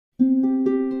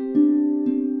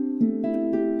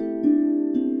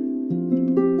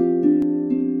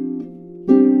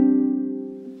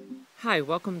Hi,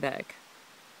 welcome back.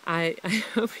 I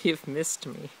hope you've missed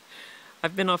me.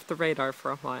 I've been off the radar for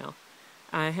a while.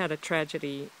 I had a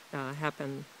tragedy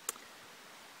happen.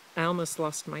 I almost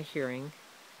lost my hearing,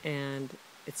 and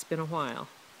it's been a while.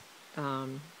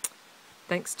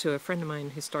 Thanks to a friend of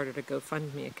mine who started a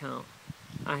GoFundMe account,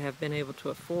 I have been able to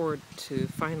afford to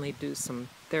finally do some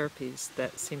therapies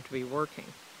that seem to be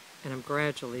working, and I'm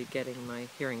gradually getting my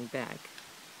hearing back,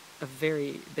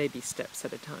 very baby steps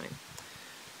at a time.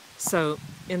 So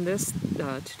in this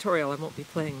tutorial I won't be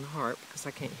playing the harp because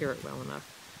I can't hear it well enough,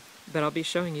 but I'll be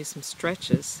showing you some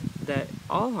stretches that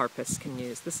all harpists can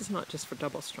use. This is not just for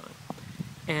double strung,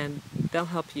 and they'll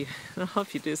help you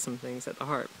do some things at the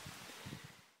harp.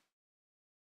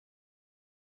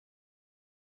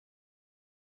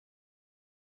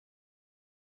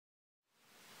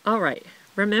 Alright,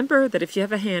 remember that if you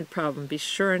have a hand problem, be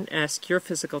sure and ask your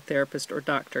physical therapist or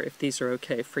doctor if these are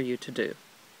okay for you to do.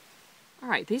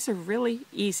 Alright, these are really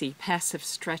easy passive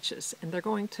stretches, and they're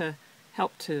going to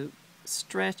help to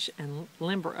stretch and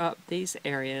limber up these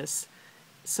areas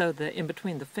so that in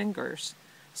between the fingers,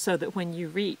 so that when you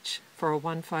reach for a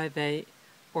 1/5/8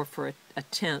 or for a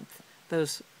 10th,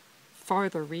 those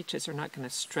farther reaches are not going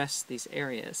to stress these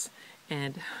areas.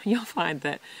 And you'll find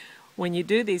that when you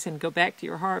do these and go back to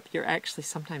your harp, you're actually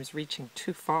sometimes reaching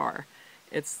too far.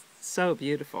 It's so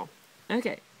beautiful.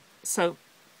 Okay, so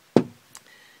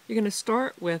you're going to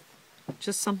start with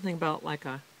just something about like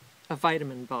a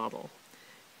vitamin bottle,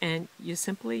 and you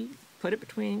simply put it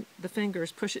between the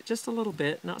fingers, push it just a little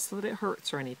bit, not so that it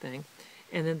hurts or anything,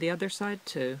 and then the other side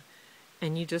too,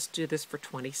 and you just do this for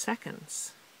 20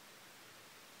 seconds.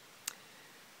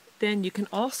 Then you can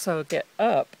also get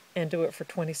up and do it for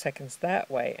 20 seconds that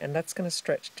way, and that's going to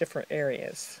stretch different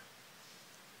areas.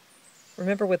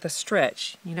 Remember, with a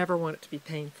stretch, you never want it to be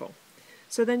painful.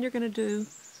 So then you're going to do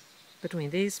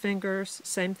between these fingers,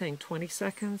 same thing, 20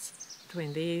 seconds,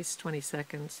 between these, 20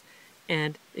 seconds,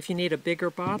 and if you need a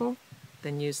bigger bottle,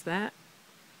 then use that.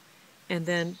 And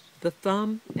then the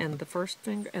thumb and the first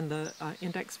finger and the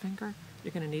index finger,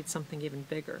 you're going to need something even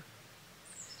bigger.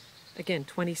 Again,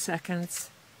 20 seconds,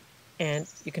 and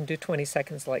you can do 20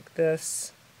 seconds like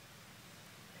this.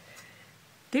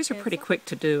 These are pretty quick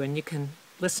to do, and you can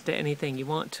listen to anything you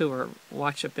want to or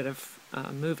watch a bit of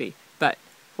movie, but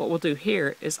what we'll do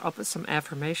here is I'll put some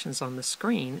affirmations on the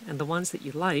screen, and the ones that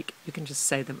you like, you can just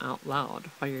say them out loud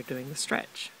while you're doing the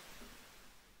stretch.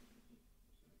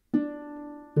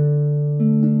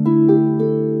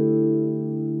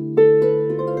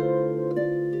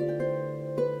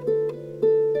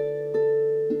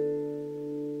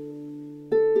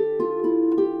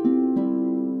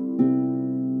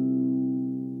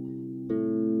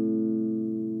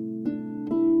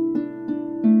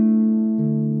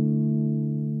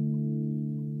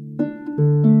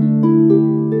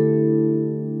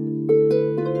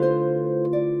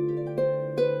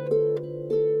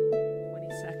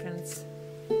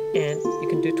 And you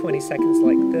can do 20 seconds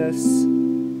like this.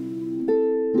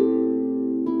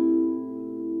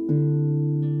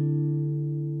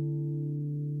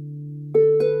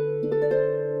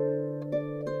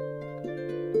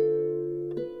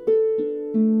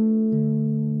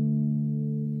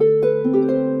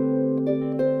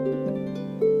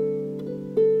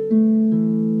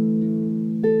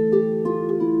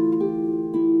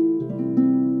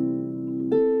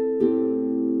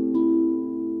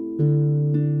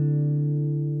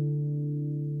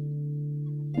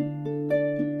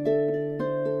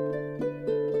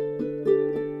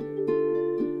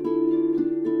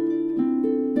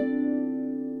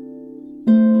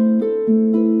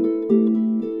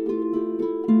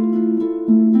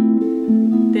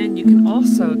 You can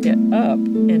also get up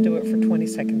and do it for 20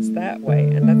 seconds that way,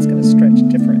 and that's going to stretch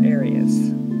different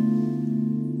areas.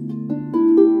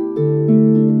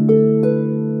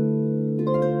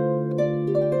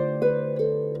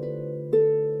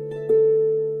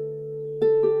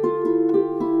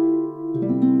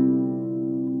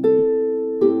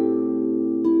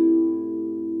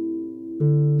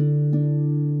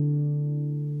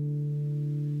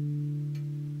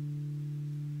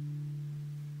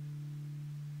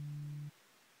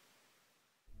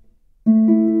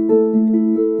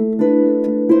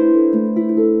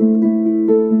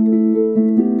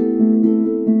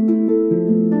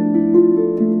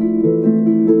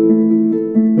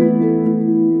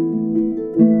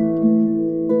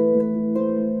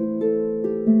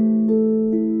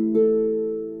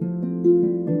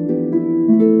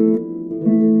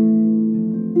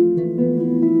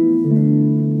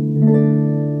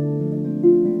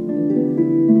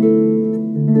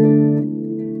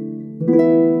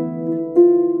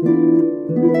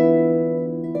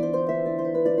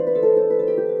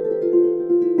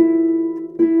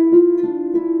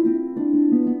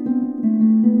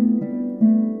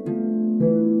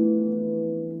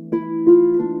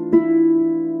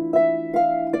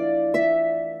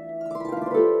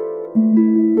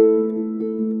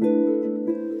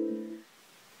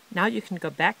 Now you can go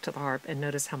back to the harp and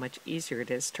notice how much easier it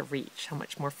is to reach, how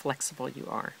much more flexible you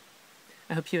are.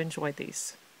 I hope you enjoyed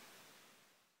these.